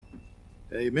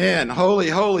Amen. Holy,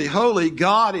 holy, holy.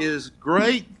 God is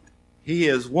great. He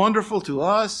is wonderful to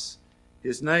us.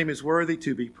 His name is worthy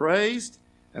to be praised.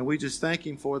 And we just thank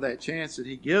Him for that chance that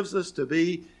He gives us to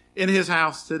be in His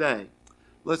house today.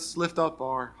 Let's lift up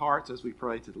our hearts as we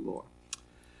pray to the Lord.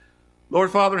 Lord,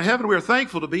 Father in heaven, we are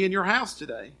thankful to be in your house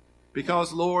today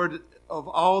because, Lord, of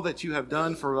all that you have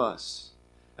done for us.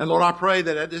 And Lord, I pray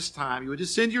that at this time you would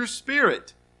just send your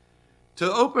Spirit to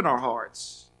open our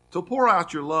hearts, to pour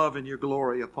out your love and your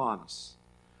glory upon us.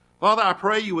 Father, I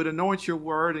pray you would anoint your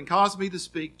word and cause me to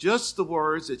speak just the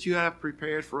words that you have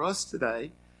prepared for us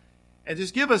today. And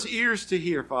just give us ears to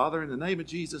hear, Father. In the name of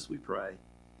Jesus we pray.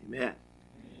 Amen.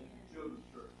 Children's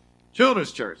Church.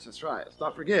 Children's Church, that's right. Let's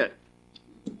not forget.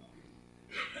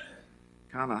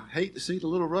 Kind of hate to see the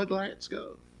little red lights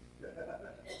go.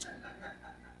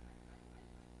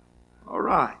 All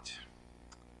right.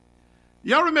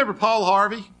 Y'all remember Paul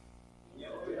Harvey?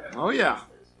 Oh, yeah.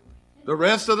 The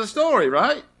rest of the story,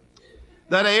 right?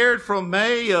 That aired from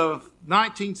May of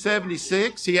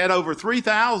 1976. He had over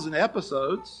 3,000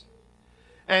 episodes.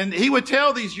 And he would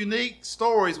tell these unique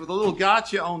stories with a little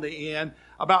gotcha on the end,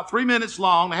 about 3 minutes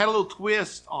long. They had a little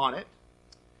twist on it.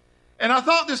 And I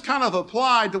thought this kind of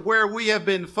applied to where we have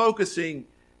been focusing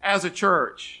as a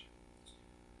church.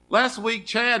 Last week,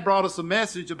 Chad brought us a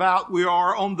message about we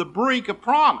are on the brink of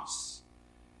promise.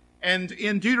 And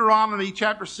in Deuteronomy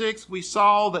chapter 6, we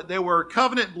saw that there were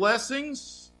covenant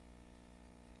blessings,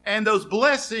 and those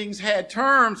blessings had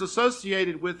terms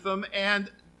associated with them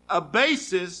and a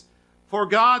basis for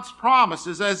God's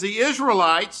promises as the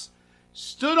Israelites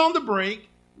stood on the brink,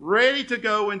 ready to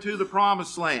go into the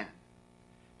promised land.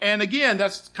 And again,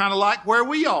 that's kind of like where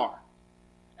we are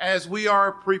as we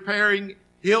are preparing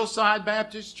Hillside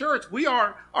Baptist Church. We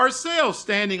are ourselves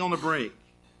standing on the brink.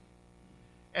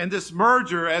 And this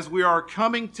merger as we are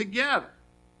coming together.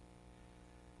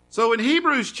 So in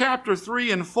Hebrews chapter 3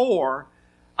 and 4,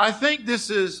 I think this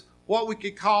is what we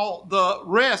could call the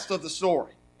rest of the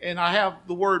story. And I have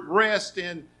the word rest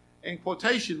in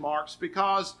quotation marks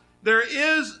because there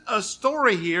is a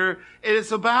story here. It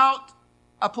is about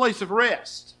a place of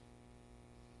rest.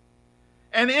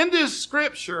 And in this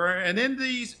scripture and in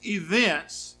these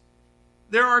events,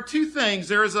 there are two things.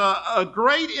 There is a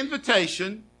great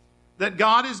invitation that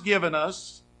God has given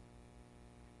us,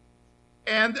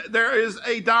 and there is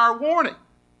a dire warning.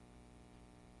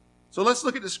 So let's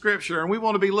look at the scripture, and we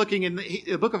want to be looking in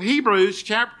the book of Hebrews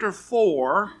chapter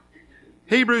 4,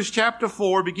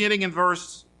 beginning in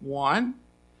verse 1.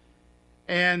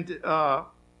 And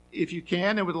if you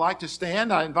can and would like to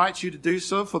stand, I invite you to do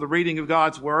so for the reading of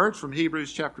God's word from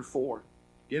Hebrews chapter 4,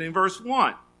 beginning in verse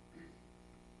 1.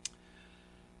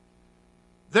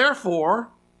 Therefore,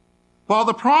 while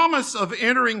the promise of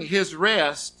entering his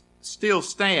rest still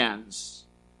stands,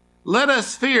 let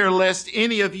us fear lest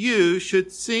any of you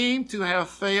should seem to have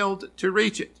failed to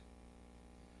reach it.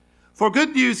 For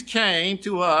good news came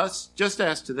to us just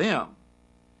as to them.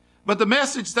 But the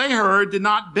message they heard did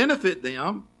not benefit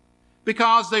them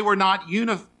because they were not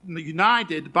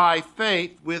united by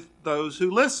faith with those who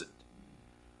listened.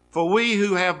 For we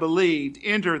who have believed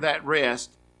enter that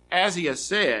rest, as he has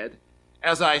said,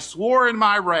 as I swore in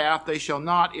my wrath, they shall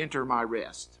not enter my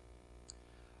rest.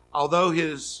 Although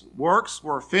his works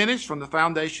were finished from the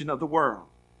foundation of the world.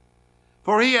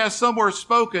 For he has somewhere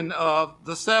spoken of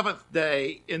the seventh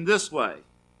day in this way.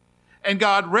 And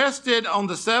God rested on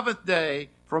the seventh day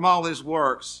from all his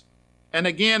works. And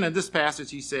again in this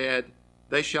passage he said,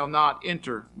 they shall not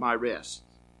enter my rest.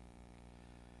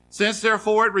 Since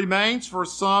therefore it remains for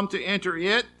some to enter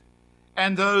it,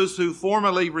 and those who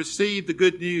formerly received the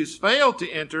good news failed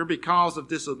to enter because of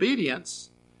disobedience,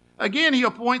 again he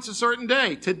appoints a certain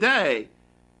day, today,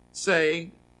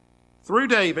 saying, through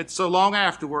David so long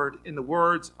afterward, in the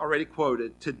words already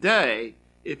quoted, today,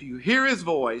 if you hear his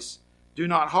voice, do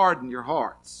not harden your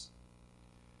hearts.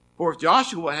 For if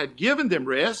Joshua had given them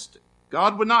rest,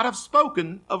 God would not have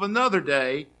spoken of another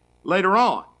day later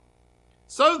on.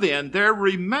 So then, there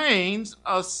remains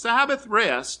a Sabbath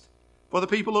rest for the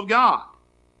people of God.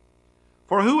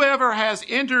 For whoever has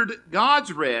entered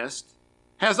God's rest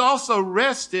has also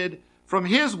rested from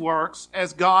his works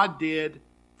as God did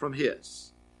from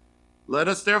his. Let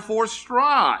us therefore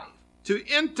strive to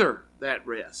enter that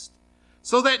rest,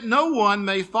 so that no one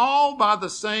may fall by the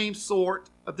same sort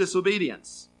of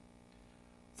disobedience.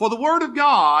 For the word of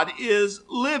God is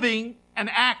living and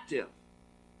active,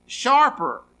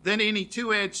 sharper than any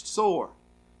two-edged sword,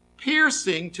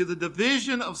 piercing to the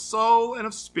division of soul and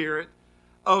of spirit,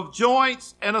 of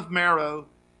joints and of marrow,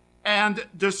 and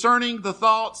discerning the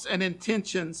thoughts and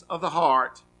intentions of the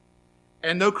heart.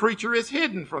 And no creature is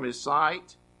hidden from his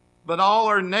sight, but all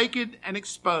are naked and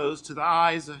exposed to the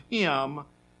eyes of him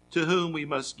to whom we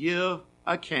must give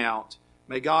account.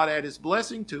 May God add his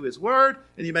blessing to his word,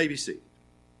 and you may be seated.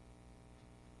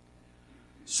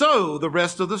 So, the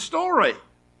rest of the story.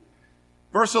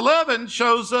 Verse 11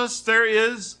 shows us there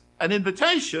is an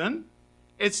invitation.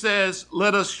 It says,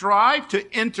 let us strive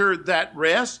to enter that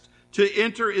rest. To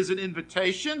enter is an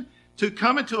invitation to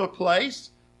come into a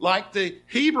place like the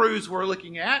Hebrews were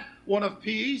looking at, one of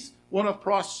peace, one of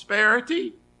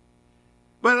prosperity.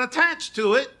 But attached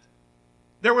to it,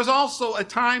 there was also a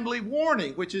timely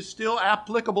warning, which is still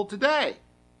applicable today.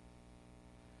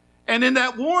 And in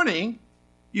that warning,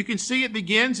 you can see it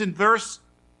begins in verse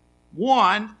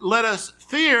 1, let us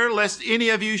fear lest any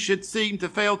of you should seem to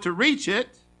fail to reach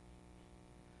it.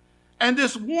 And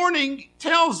this warning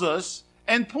tells us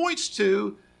and points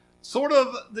to sort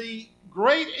of the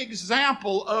great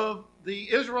example of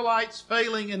the Israelites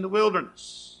failing in the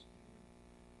wilderness.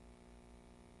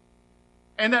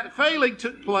 And that failing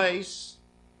took place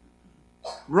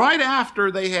right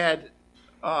after they had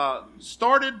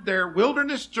started their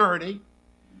wilderness journey,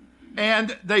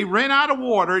 and they ran out of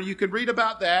water. You can read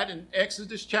about that in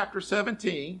Exodus chapter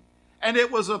 17. And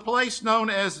it was a place known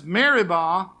as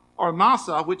Meribah or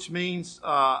Massah, which means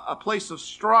a place of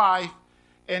strife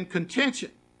and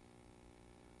contention.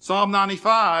 Psalm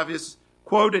 95 is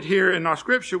quoted here in our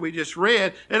scripture we just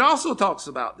read. It also talks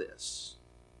about this.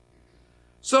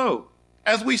 So,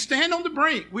 as we stand on the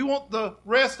brink, we want the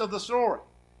rest of the story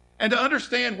and to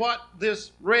understand what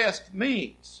this rest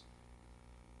means.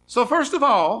 So first of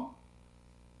all,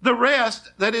 the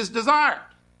rest that is desired.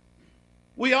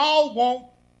 We all want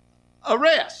a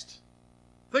rest.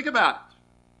 Think about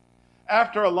it.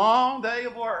 After a long day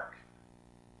of work,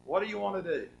 what do you want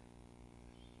to do?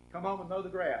 Come home and mow the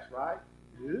grass, right?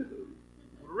 Ooh,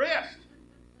 rest.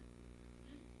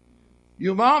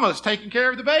 You mamas taking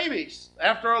care of the babies.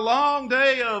 After a long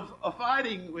day of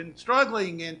fighting and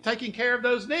struggling and taking care of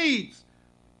those needs,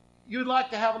 you'd like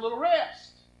to have a little rest.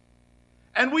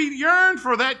 And we yearn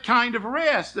for that kind of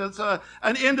rest. It's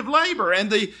an end of labor. And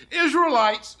the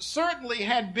Israelites certainly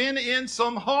had been in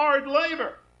some hard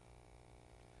labor.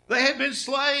 They had been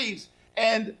slaves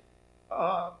and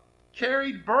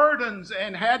carried burdens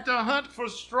and had to hunt for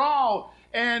straw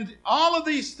and all of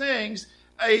these things,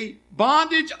 a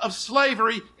bondage of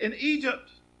slavery in Egypt.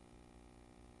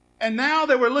 And now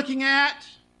they were looking at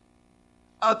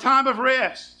a time of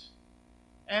rest.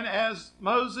 And as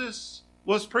Moses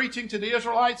was preaching to the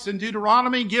Israelites in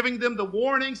Deuteronomy, giving them the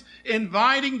warnings,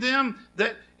 inviting them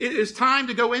that it is time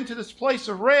to go into this place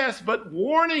of rest, but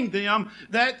warning them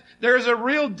that there's a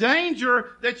real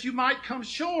danger that you might come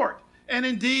short. And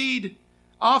indeed,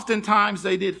 oftentimes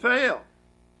they did fail.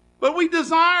 But we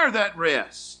desire that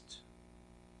rest.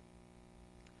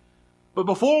 But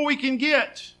before we can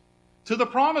get to the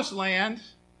promised land,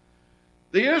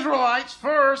 the Israelites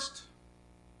first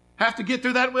have to get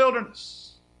through that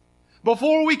wilderness.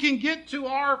 Before we can get to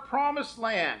our promised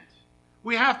land,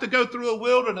 we have to go through a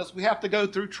wilderness. We have to go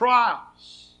through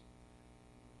trials.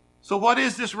 So what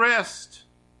is this rest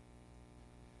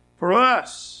for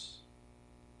us?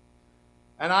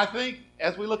 And I think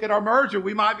as we look at our merger,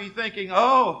 we might be thinking,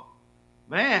 oh,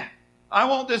 man, I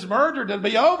want this merger to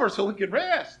be over so we can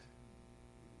rest.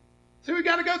 So we've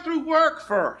got to go through work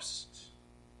first.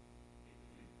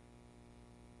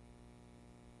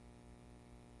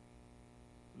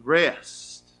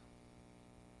 Rest.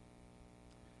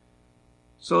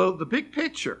 So the big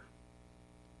picture,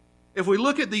 if we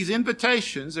look at these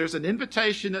invitations, there's an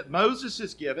invitation that Moses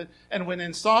is given, and when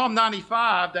in Psalm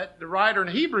 95 that the writer in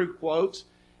Hebrew quotes,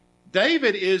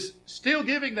 David is still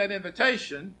giving that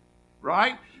invitation,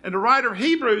 right? And the writer of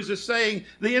Hebrews is saying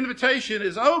the invitation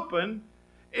is open.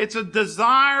 It's a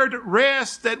desired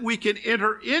rest that we can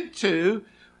enter into.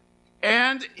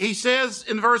 And he says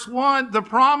in verse 1, the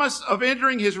promise of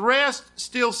entering his rest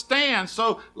still stands.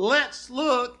 So let's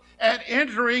look at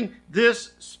entering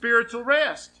this spiritual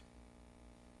rest.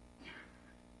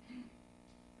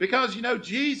 Because, you know,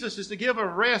 Jesus is to give a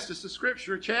rest, as the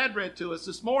scripture Chad read to us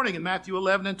this morning in Matthew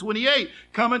 11 and 28.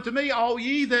 Come unto me, all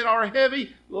ye that are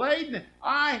heavy laden,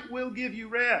 I will give you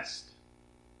rest.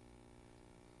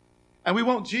 And we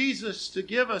want Jesus to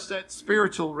give us that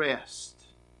spiritual rest.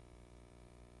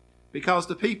 Because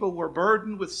the people were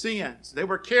burdened with sins. They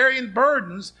were carrying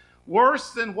burdens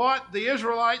worse than what the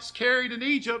Israelites carried in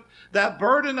Egypt. That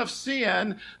burden of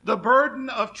sin, the burden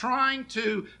of trying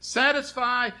to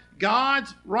satisfy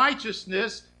God's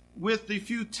righteousness with the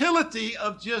futility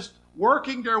of just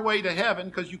working their way to heaven,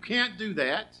 because you can't do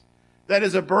that. That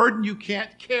is a burden you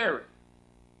can't carry.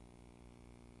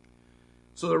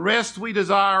 So the rest we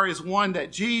desire is one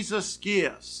that Jesus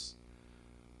gives.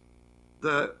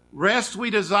 The rest we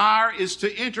desire is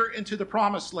to enter into the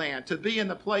promised land, to be in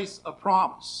the place of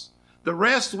promise. The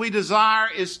rest we desire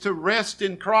is to rest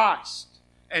in Christ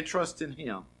and trust in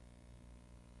Him.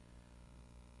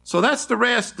 So that's the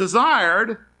rest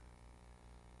desired.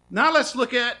 Now let's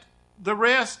look at the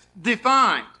rest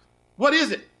defined. What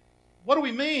is it? What do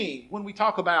we mean when we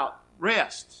talk about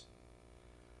rest?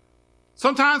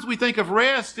 Sometimes we think of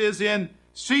rest as in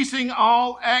ceasing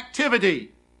all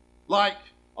activity, like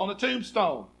on the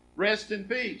tombstone, rest in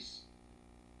peace.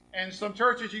 And some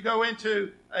churches you go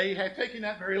into have taken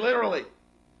that very literally.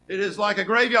 It is like a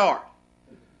graveyard.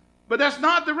 But that's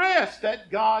not the rest that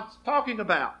God's talking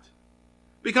about.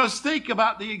 Because think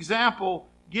about the example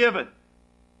given.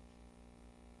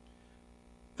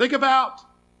 Think about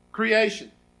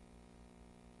creation.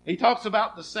 He talks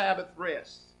about the Sabbath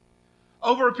rest.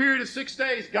 Over a period of 6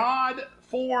 days, God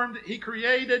He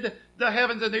created the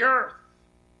heavens and the earth.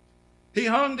 He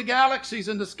hung the galaxies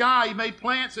in the sky. He made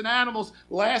plants and animals.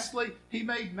 Lastly, He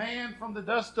made man from the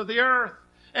dust of the earth.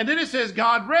 And then it says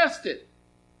God rested.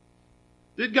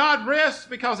 Did God rest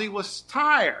because He was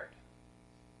tired?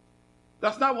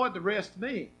 That's not what the rest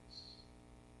means.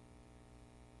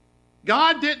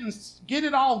 God didn't get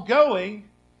it all going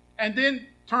and then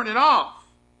turn it off.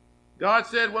 God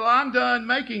said, well, I'm done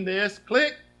making this.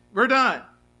 Click, we're done.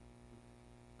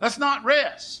 That's not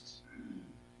rest.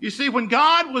 You see, when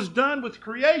God was done with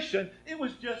creation, it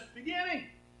was just beginning.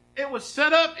 It was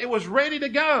set up. It was ready to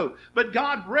go. But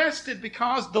God rested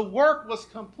because the work was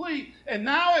complete. And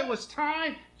now it was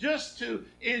time just to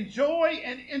enjoy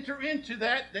and enter into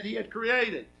that He had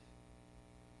created.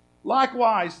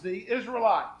 Likewise, the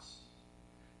Israelites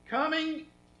coming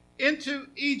into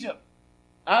Egypt,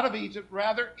 out of Egypt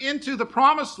rather, into the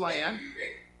promised land,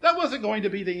 that wasn't going to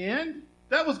be the end.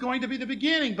 That was going to be the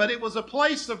beginning, but it was a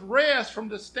place of rest from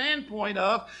the standpoint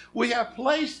of we have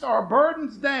placed our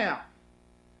burdens down.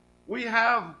 We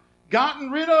have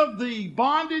gotten rid of the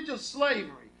bondage of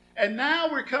slavery, and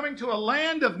now we're coming to a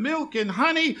land of milk and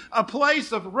honey, a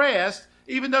place of rest,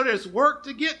 even though there's work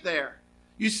to get there.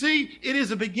 You see, it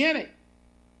is a beginning.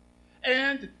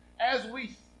 And as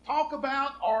we talk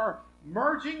about our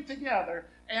merging together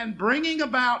and bringing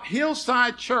about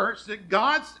Hillside Church, that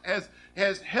God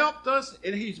has helped us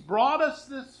and He's brought us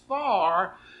this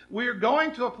far, we're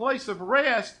going to a place of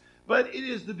rest, but it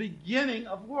is the beginning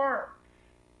of work.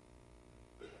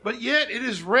 But yet it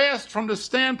is rest from the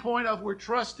standpoint of we're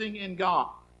trusting in God.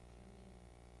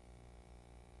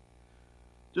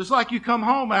 Just like you come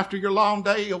home after your long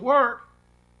day of work,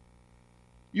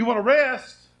 you want to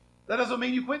rest, that doesn't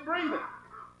mean you quit breathing.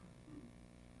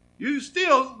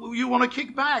 You want to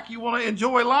kick back. You want to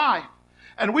enjoy life.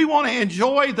 And we want to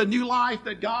enjoy the new life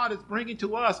that God is bringing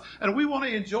to us. And we want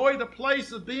to enjoy the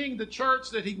place of being the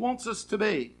church that He wants us to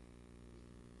be.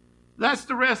 That's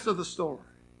the rest of the story.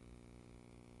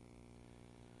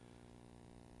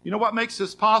 You know what makes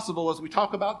this possible as we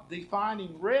talk about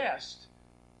defining rest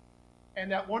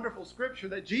and that wonderful scripture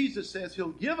that Jesus says He'll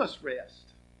give us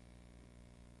rest.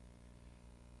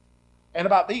 And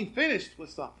about being finished with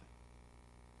something.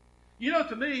 You know,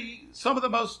 to me, some of the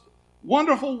most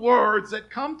wonderful words that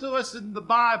come to us in the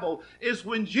Bible is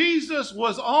when Jesus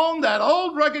was on that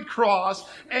old rugged cross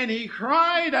and He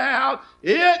cried out,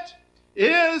 "It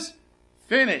is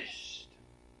finished."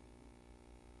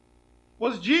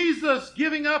 Was Jesus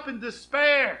giving up in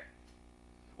despair?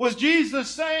 Was Jesus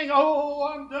saying, "Oh,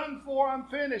 I'm done for, I'm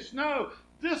finished"? No,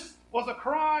 this was a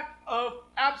cry of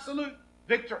absolute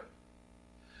victory.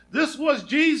 This was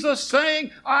Jesus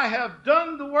saying, "I have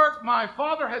done the work my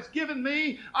Father has given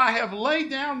me. I have laid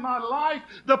down my life,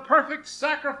 the perfect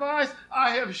sacrifice.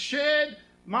 I have shed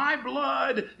my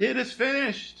blood. It is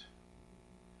finished."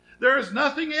 There is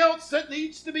nothing else that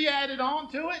needs to be added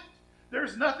on to it.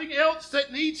 There's nothing else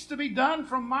that needs to be done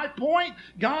from my point.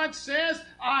 God says,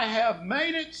 "I have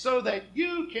made it so that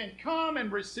you can come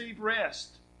and receive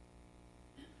rest."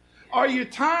 Are you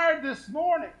tired this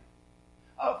morning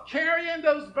of carrying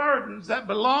those burdens that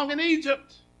belong in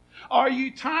Egypt? Are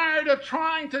you tired of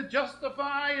trying to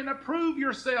justify and approve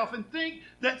yourself and think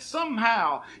that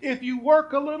somehow if you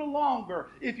work a little longer,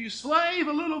 if you slave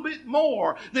a little bit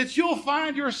more, that you'll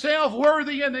find yourself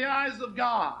worthy in the eyes of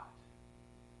God?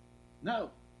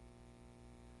 No.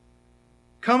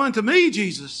 Come unto me,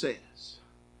 Jesus says,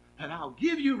 and I'll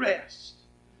give you rest,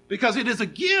 because it is a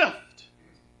gift.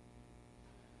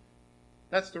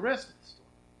 That's the rest of the story.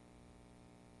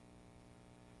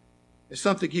 It's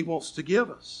something He wants to give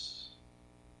us.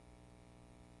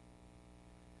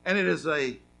 And it is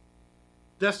a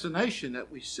destination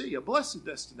that we see, a blessed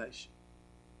destination.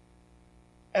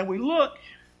 And we look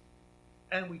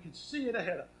and we can see it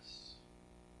ahead of us.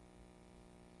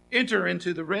 enter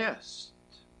into the rest.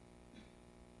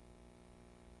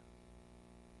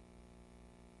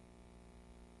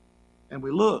 And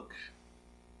we look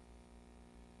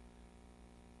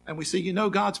and we see,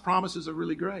 God's promises are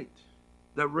really great.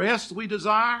 The rest we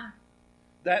desire,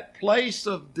 that place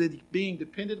of being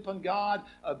dependent upon God,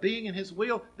 of being in His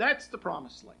will, that's the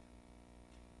promised land.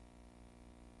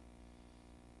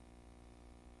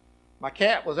 My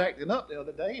cat was acting up the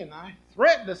other day, and I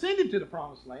threatened to send him to the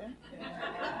promised land.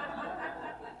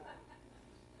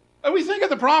 And we think of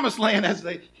the promised land as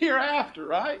the hereafter,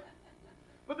 right?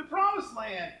 But the promised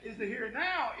land is the here and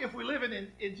now if we live in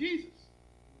Jesus.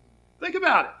 Think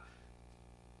about it.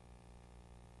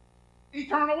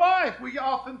 Eternal life. We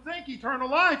often think eternal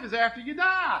life is after you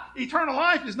die. Eternal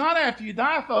life is not after you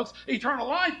die, folks. Eternal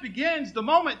life begins the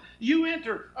moment you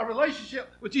enter a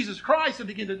relationship with Jesus Christ and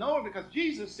begin to know Him, because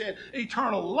Jesus said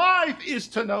eternal life is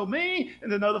to know me and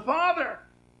to know the Father.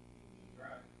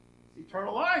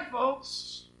 Eternal life,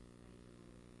 folks.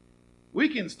 We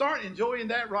can start enjoying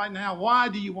that right now. Why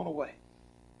do you want to wait?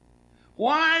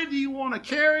 Why do you want to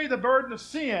carry the burden of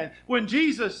sin when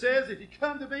Jesus says, if you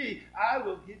come to me, I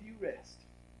will give you rest?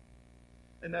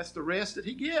 And that's the rest that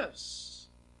He gives.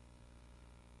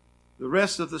 The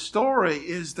rest of the story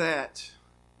is that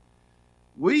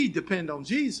we depend on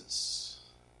Jesus.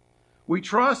 We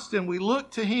trust and we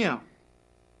look to Him.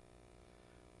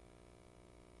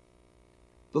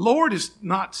 The Lord is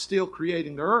not still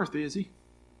creating the earth, is He?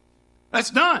 That's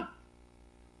done.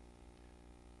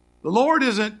 The Lord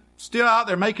isn't still out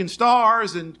there making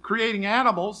stars and creating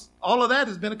animals. All of that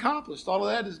has been accomplished. All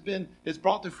of that is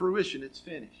brought to fruition. It's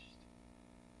finished.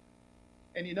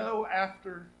 And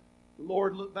after the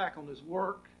Lord looked back on His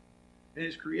work and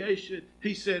His creation,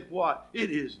 He said what?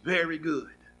 It is very good.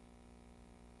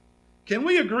 Can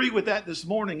we agree with that this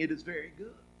morning? It is very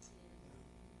good.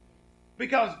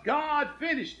 Because God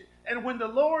finished it. And when the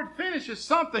Lord finishes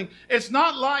something, it's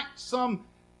not like some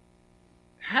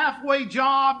halfway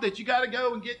job that you got to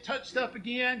go and get touched up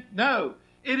again. No,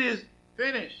 it is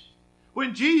finished.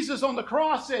 When Jesus on the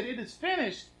cross said, it is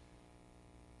finished,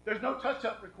 there's no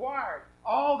touch-up required.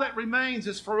 All that remains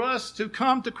is for us to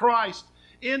come to Christ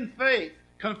in faith,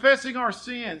 confessing our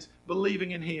sins,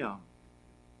 believing in Him.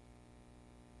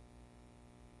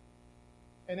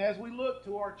 And as we look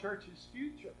to our church's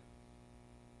future,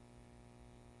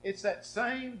 it's that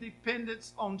same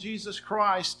dependence on Jesus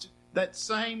Christ, that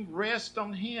same rest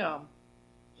on Him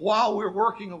while we're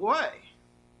working away,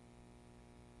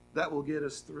 that will get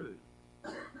us through.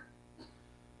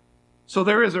 So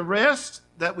there is a rest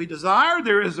that we desire.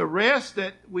 There is a rest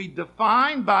that we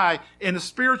define by, in a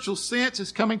spiritual sense,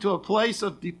 is coming to a place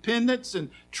of dependence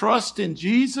and trust in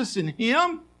Jesus, in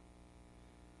Him.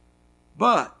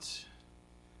 But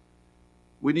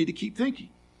we need to keep thinking.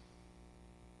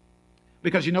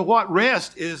 Because you know what?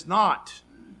 Rest is not.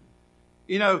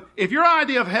 If your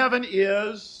idea of heaven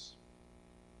is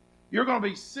you're going to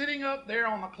be sitting up there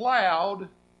on the cloud,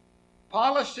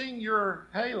 polishing your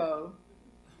halo,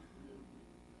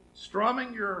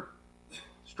 strumming your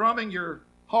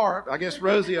harp. I guess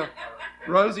Rosie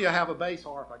will have a bass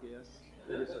harp, I guess.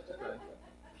 It is such a thing.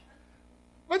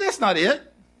 But that's not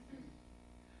it.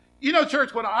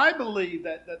 Church, what I believe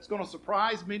that's going to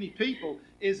surprise many people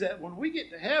is that when we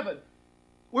get to heaven,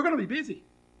 we're going to be busy.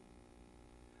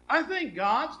 I think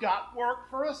God's got work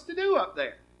for us to do up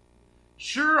there.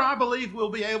 Sure, I believe we'll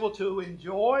be able to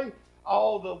enjoy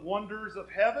all the wonders of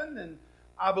heaven, and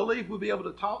I believe we'll be able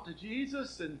to talk to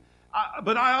Jesus.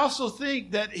 But I also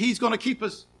think that He's going to keep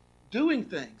us doing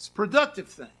things, productive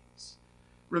things.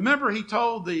 Remember, He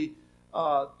told the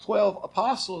 12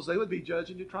 apostles they would be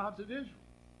judging the tribes of Israel.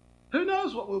 Who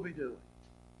knows what we'll be doing?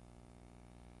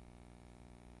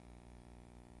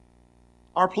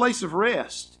 Our place of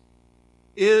rest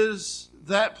is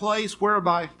that place where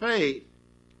by faith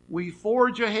we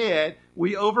forge ahead,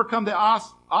 we overcome the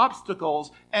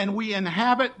obstacles, and we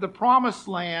inhabit the promised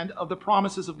land of the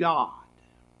promises of God.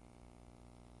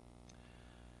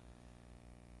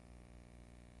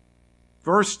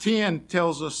 Verse 10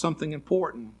 tells us something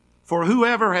important. For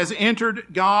whoever has entered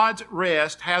God's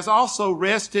rest has also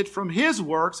rested from His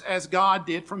works as God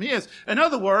did from His. In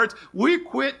other words, we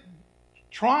quit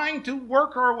trying to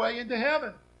work our way into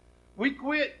heaven. We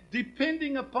quit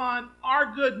depending upon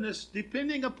our goodness,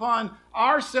 depending upon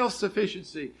our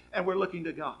self-sufficiency, and we're looking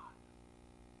to God.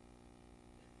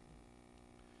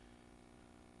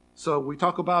 So we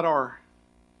talk about our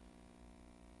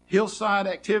hillside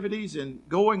activities and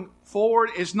going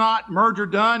forward. It's not merger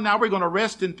done. Now we're going to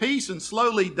rest in peace and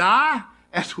slowly die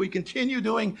as we continue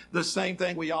doing the same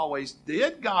thing we always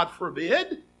did. God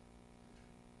forbid.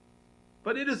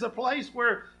 But it is a place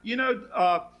where,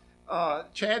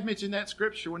 Chad mentioned that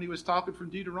scripture when he was talking from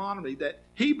Deuteronomy, that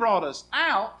he brought us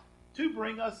out to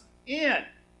bring us in.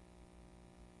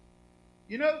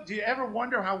 You know, do you ever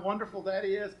wonder how wonderful that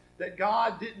is? That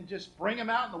God didn't just bring them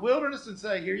out in the wilderness and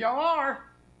say, here y'all are.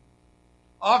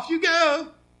 Off you go.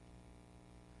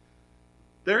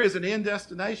 There is an end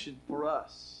destination for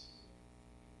us.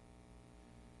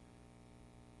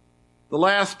 The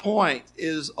last point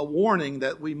is a warning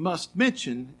that we must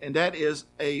mention, and that is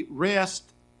a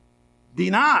rest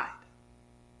denied.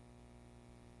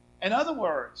 In other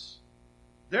words,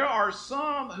 there are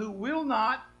some who will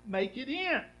not make it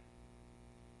in.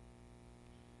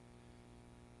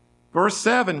 Verse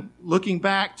 7, looking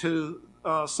back to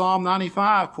Psalm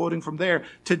 95, quoting from there,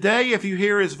 today if you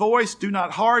hear his voice, do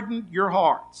not harden your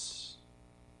hearts.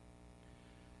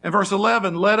 And verse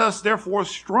 11, let us therefore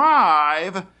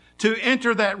strive to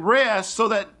enter that rest so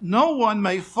that no one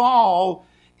may fall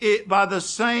by the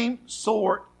same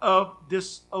sort of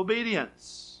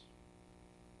disobedience.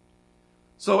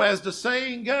 So as the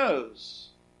saying goes,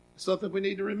 something we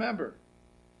need to remember,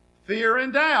 fear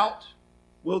and doubt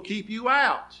will keep you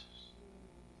out.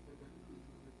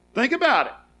 Think about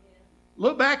it.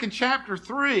 Look back in chapter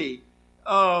 3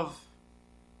 of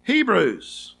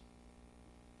Hebrews.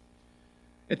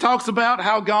 It talks about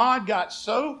how God got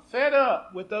so fed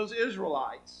up with those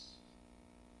Israelites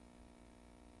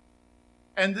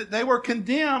and that they were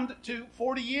condemned to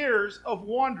 40 years of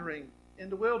wandering in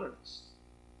the wilderness.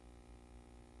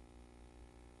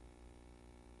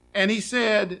 And he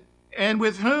said, and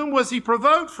with whom was he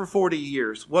provoked for 40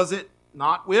 years? Was it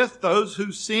not with those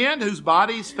who sinned, whose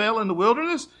bodies fell in the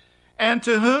wilderness? And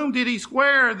to whom did he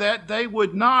swear that they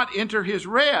would not enter his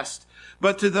rest,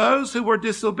 but to those who were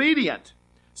disobedient?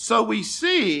 So we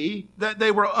see that they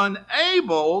were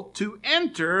unable to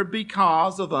enter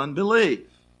because of unbelief.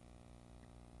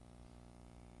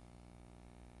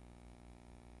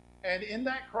 And in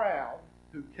that crowd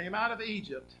who came out of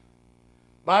Egypt,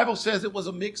 the Bible says it was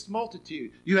a mixed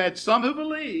multitude. You had some who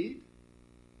believed,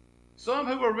 some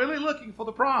who were really looking for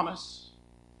the promise,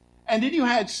 and then you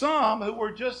had some who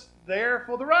were just there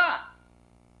for the ride.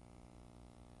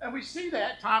 And we see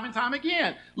that time and time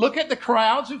again. Look at the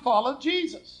crowds who followed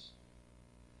Jesus.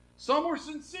 Some were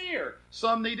sincere.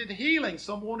 Some needed healing.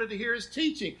 Some wanted to hear his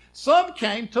teaching. Some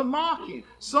came to mock him.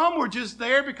 Some were just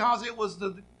there because it was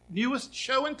the newest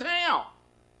show in town.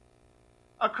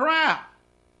 A crowd.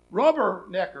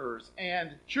 Rubberneckers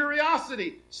and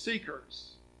curiosity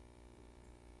seekers.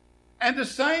 And the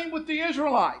same with the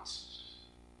Israelites.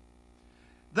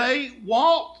 They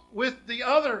walked with the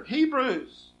other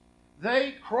Hebrews.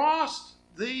 They crossed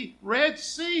the Red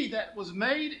Sea that was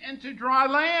made into dry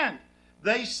land.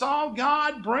 They saw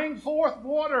God bring forth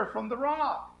water from the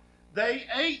rock. They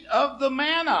ate of the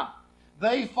manna.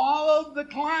 They followed the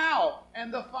cloud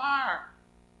and the fire.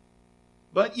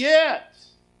 But yet,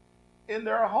 in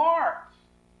their heart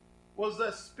was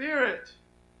a spirit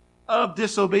of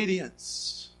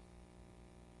disobedience.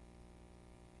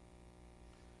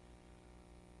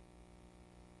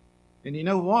 And you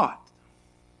know what?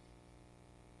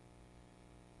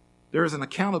 There is an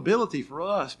accountability for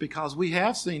us because we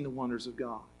have seen the wonders of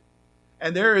God.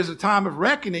 And there is a time of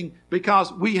reckoning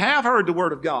because we have heard the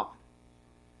word of God.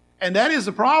 And that is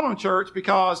the problem, church,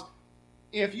 because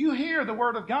if you hear the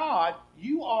word of God,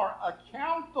 you are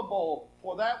accountable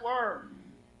for that word.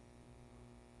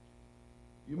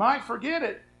 You might forget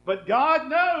it, but God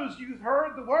knows you've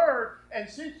heard the word, and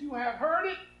since you have heard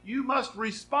it, you must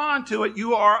respond to it.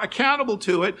 You are accountable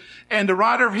to it. And the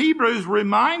writer of Hebrews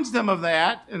reminds them of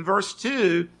that in verse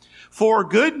 2. For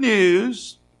good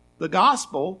news, the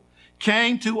gospel,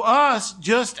 came to us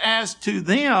just as to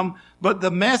them, but the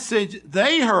message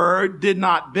they heard did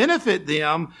not benefit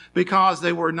them because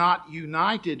they were not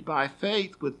united by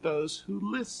faith with those who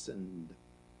listened.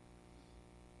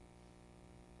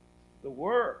 The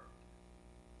word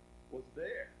was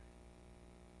there.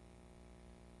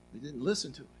 They didn't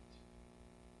listen to it.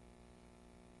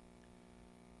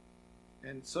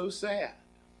 And so sad.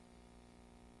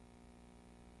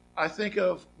 I think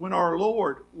of when our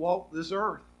Lord walked this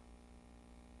earth.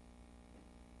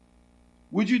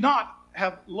 Would you not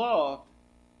have loved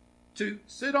to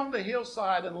sit on the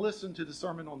hillside and listen to the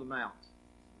Sermon on the Mount?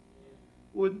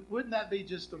 Wouldn't that be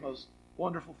just the most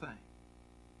wonderful thing?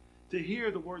 To hear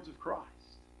the words of Christ.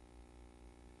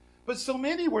 But so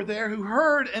many were there who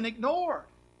heard and ignored.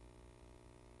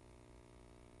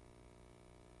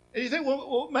 And you think,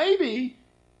 well, maybe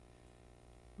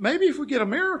if we get a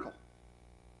miracle.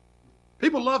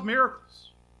 People love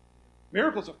miracles.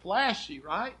 Miracles are flashy,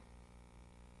 right?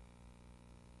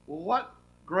 Well, what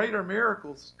greater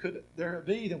miracles could there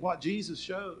be than what Jesus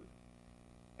showed?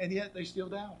 And yet they still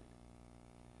doubted.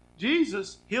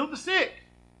 Jesus healed the sick.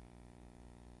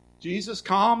 Jesus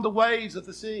calmed the waves of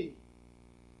the sea.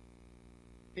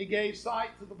 He gave sight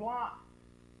to the blind.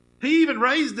 He even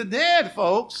raised the dead,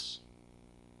 folks.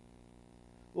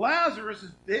 Lazarus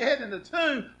is dead in the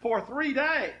tomb for 3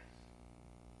 days.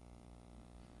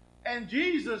 And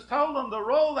Jesus told them to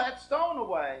roll that stone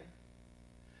away.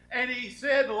 And he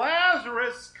said,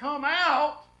 Lazarus, come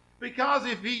out. Because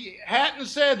if he hadn't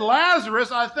said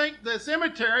Lazarus, I think the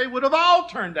cemetery would have all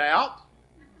turned out.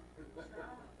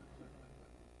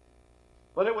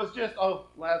 But it was just, oh,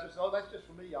 Lazarus, oh, that's just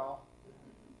for me, y'all.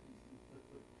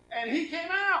 And he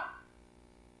came out.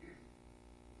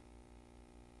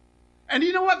 And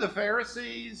you know what the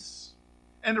Pharisees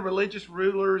and the religious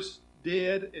rulers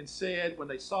did and said when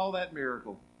they saw that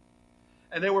miracle?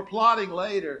 And they were plotting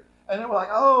later. And they were like,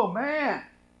 oh, man,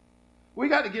 we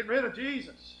got to get rid of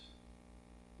Jesus.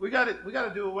 We got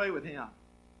to do away with him.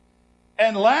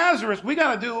 And Lazarus, we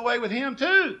got to do away with him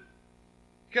too.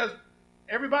 Because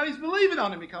everybody's believing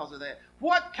on him because of that.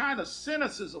 What kind of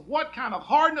cynicism, what kind of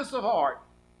hardness of heart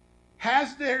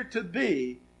has there to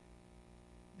be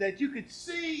that you could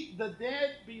see the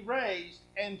dead be raised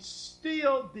and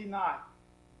still deny?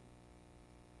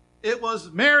 It was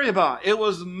Meribah. It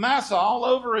was Massah all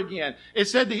over again. It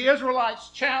said the Israelites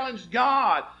challenged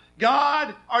God.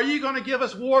 God, are you going to give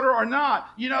us water or not?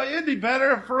 You know, it'd be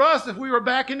better for us if we were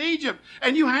back in Egypt.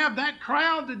 And you have that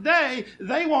crowd today.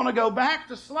 They want to go back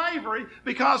to slavery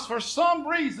because for some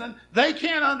reason they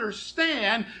can't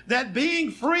understand that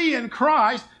being free in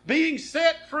Christ, being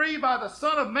set free by the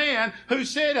Son of Man who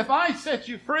said, if I set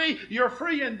you free, you're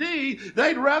free indeed.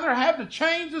 They'd rather have the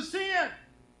chains of sin.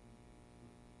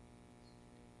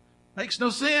 Makes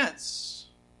no sense.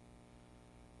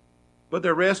 But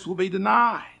their rest will be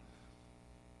denied.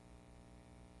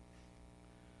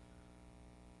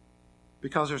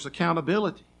 Because there's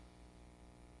accountability.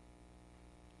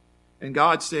 And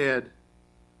God said,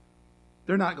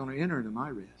 they're not going to enter into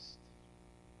my rest.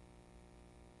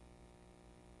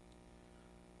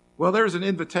 Well, there's an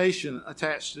invitation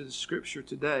attached to the scripture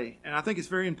today, and I think it's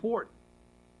very important.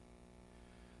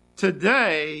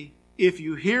 Today, if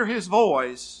you hear his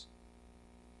voice,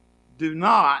 do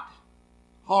not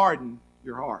harden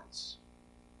your hearts.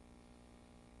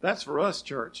 That's for us,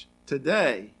 church.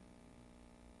 Today,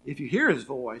 if you hear his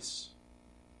voice,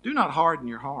 do not harden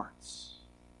your hearts.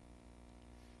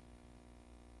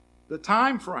 The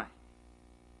time frame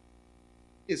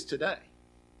is today.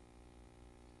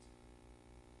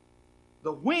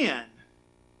 The when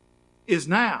is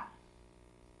now.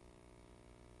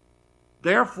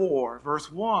 Therefore,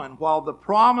 verse 1, while the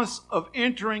promise of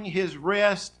entering his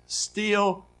rest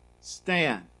still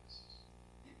stands.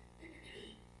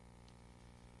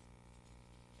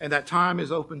 And that time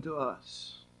is open to us.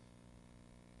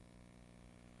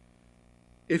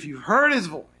 If you've heard his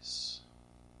voice,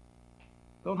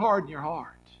 don't harden your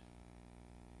heart.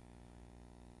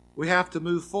 We have to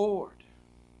move forward.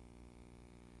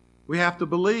 We have to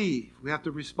believe. We have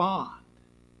to respond.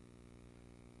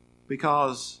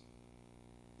 Because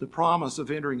the promise of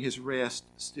entering his rest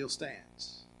still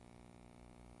stands.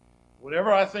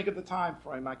 Whenever I think of the time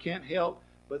frame, I can't help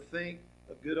but think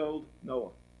of good old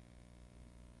Noah.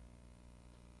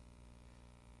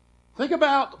 Think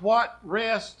about what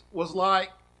rest was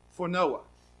like for Noah.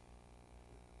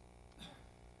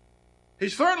 He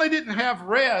certainly didn't have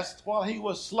rest while he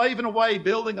was slaving away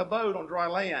building a boat on dry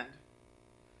land,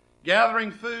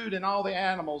 gathering food and all the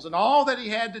animals and all that he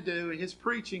had to do, his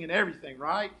preaching and everything,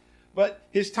 right? But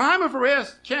his time of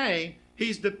rest came.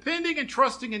 He's depending and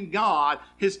trusting in God.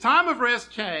 His time of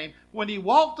rest came when he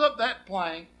walked up that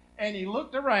plank and he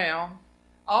looked around.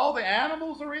 All the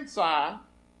animals are inside,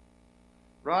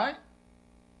 right?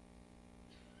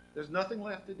 There's nothing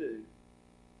left to do.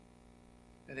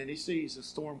 And then he sees a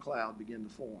storm cloud begin to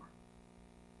form.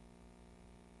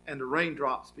 And the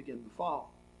raindrops begin to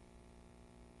fall.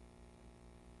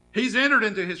 He's entered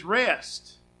into his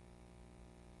rest.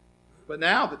 But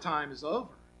now the time is over.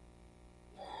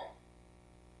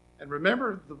 And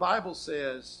remember, the Bible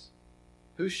says,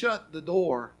 who shut the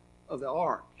door of the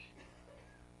ark?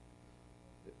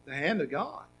 The hand of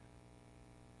God.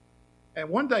 And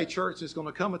one day, church, there's going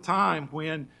to come a time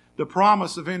when the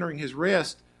promise of entering his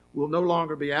rest will no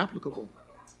longer be applicable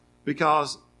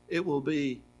because it will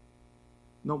be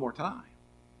no more time.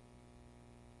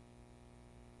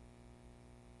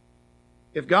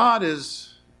 If God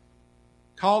is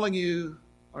calling you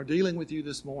or dealing with you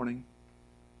this morning,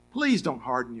 please don't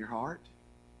harden your heart.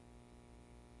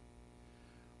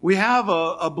 We have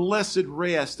a blessed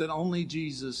rest that only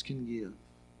Jesus can give.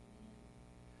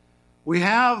 We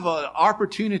have an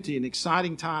opportunity, an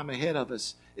exciting time ahead of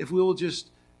us if we will just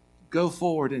go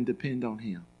forward and depend on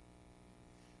Him.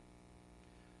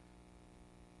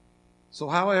 So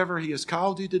however He has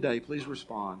called you today, please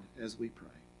respond as we pray.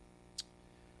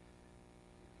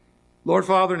 Lord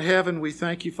Father in heaven, we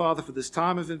thank you, Father, for this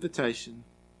time of invitation.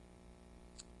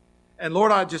 And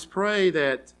Lord, I just pray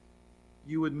that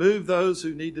you would move those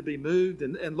who need to be moved.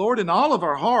 And Lord, in all of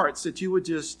our hearts, that you would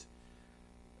just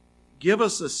give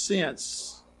us a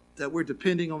sense that we're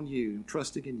depending on you and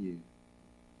trusting in you.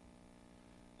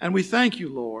 And we thank you,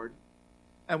 Lord.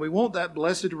 And we want that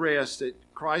blessed rest that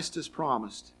Christ has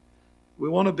promised. We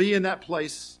want to be in that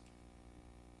place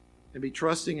and be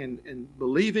trusting and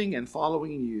believing and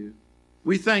following you.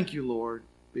 We thank you, Lord,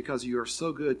 because you are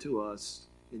so good to us.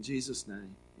 In Jesus'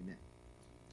 name, amen.